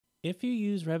If you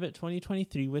use Revit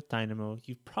 2023 with Dynamo,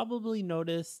 you've probably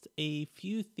noticed a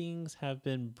few things have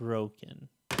been broken.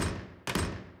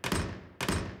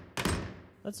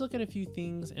 Let's look at a few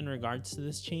things in regards to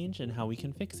this change and how we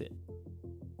can fix it.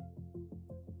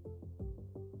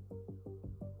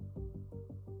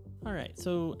 Alright,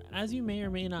 so as you may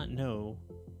or may not know,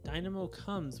 Dynamo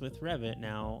comes with Revit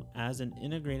now as an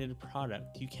integrated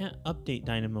product. You can't update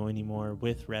Dynamo anymore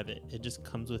with Revit. It just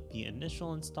comes with the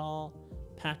initial install,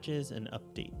 patches, and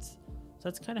updates. So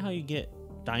that's kind of how you get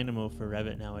Dynamo for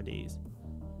Revit nowadays.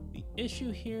 The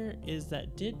issue here is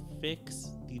that did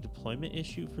fix the deployment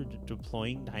issue for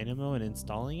deploying Dynamo and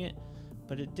installing it,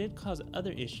 but it did cause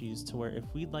other issues to where if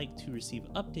we'd like to receive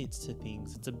updates to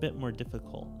things, it's a bit more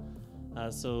difficult.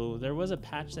 So there was a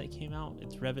patch that came out,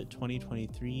 it's Revit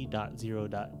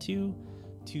 2023.0.2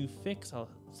 to fix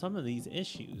some of these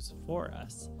issues for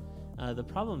us. The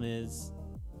problem is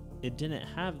it didn't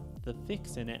have the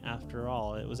fix in it after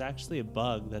all. It was actually a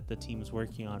bug that the team's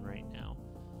working on right now.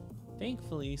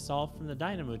 Thankfully, Saul from the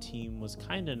Dynamo team was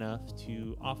kind enough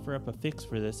to offer up a fix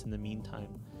for this in the meantime.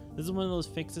 This is one of those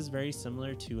fixes very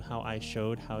similar to how I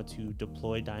showed how to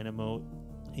deploy Dynamo,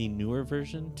 a newer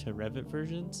version to Revit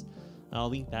versions. I'll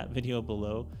link that video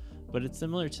below, but it's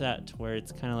similar to that to where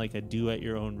it's kind of like a do at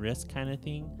your own risk kind of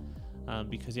thing,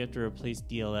 because you have to replace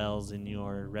DLLs in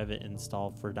your Revit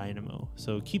install for Dynamo.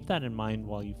 So keep that in mind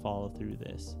while you follow through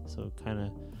this. So kind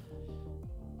of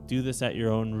do this at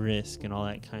your own risk and all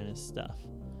that kind of stuff.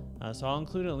 So I'll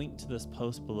include a link to this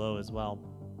post below as well.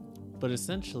 But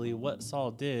essentially what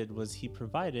Saul did was he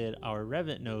provided our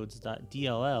Revit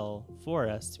nodes.dll for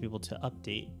us to be able to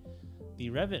update. The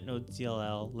Revit nodes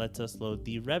DLL lets us load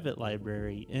the Revit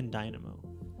library in Dynamo.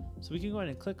 So we can go ahead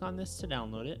and click on this to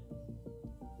download it.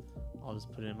 I'll just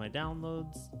put it in my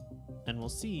downloads and we'll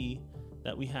see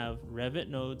that we have Revit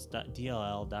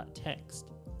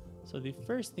nodes.dll.text. So the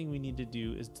first thing we need to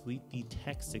do is delete the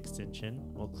text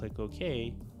extension. We'll click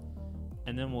OK,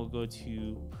 and then we'll go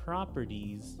to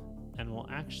Properties and we'll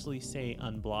actually say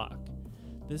unblock.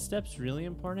 This step's really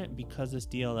important because this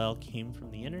DLL came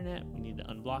from the internet. We need to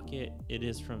unblock it. It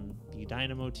is from the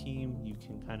Dynamo team. You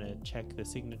can kind of check the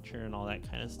signature and all that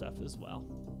kind of stuff as well.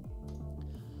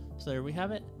 So there we have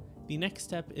it. The next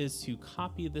step is to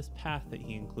copy this path that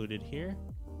he included here.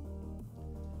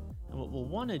 And what we'll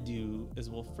want to do is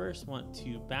we'll first want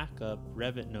to back up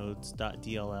Revit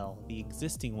nodes.dll, the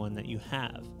existing one that you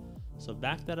have. So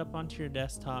back that up onto your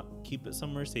desktop, keep it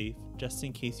somewhere safe, just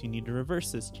in case you need to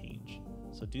reverse this change.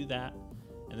 So do that,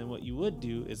 and then what you would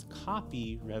do is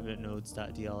copy Revit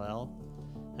nodes.dll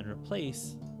and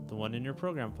replace the one in your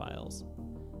program files.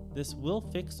 This will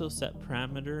fix those set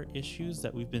parameter issues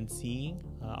that we've been seeing.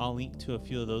 I'll link to a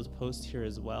few of those posts here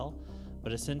as well.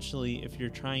 But essentially, if you're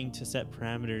trying to set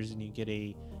parameters and you get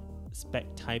a spec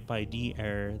type ID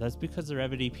error, that's because the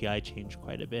Revit API changed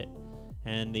quite a bit.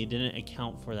 And they didn't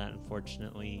account for that,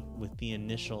 unfortunately, with the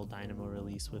initial Dynamo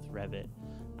release with Revit.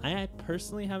 I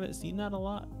personally haven't seen that a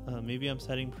lot. Maybe I'm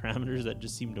setting parameters that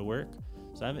just seem to work.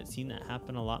 So I haven't seen that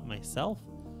happen a lot myself,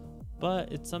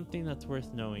 but it's something that's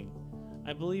worth knowing.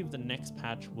 I believe the next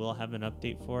patch will have an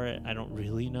update for it. I don't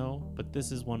really know, but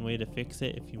this is one way to fix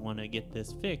it if you want to get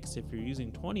this fixed if you're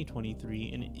using 2023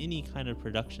 in any kind of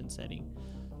production setting.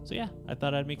 So yeah, I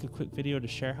thought I'd make a quick video to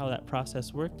share how that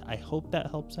process worked. I hope that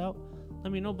helps out.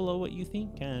 Let me know below what you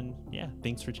think, and yeah,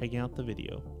 thanks for checking out the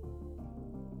video.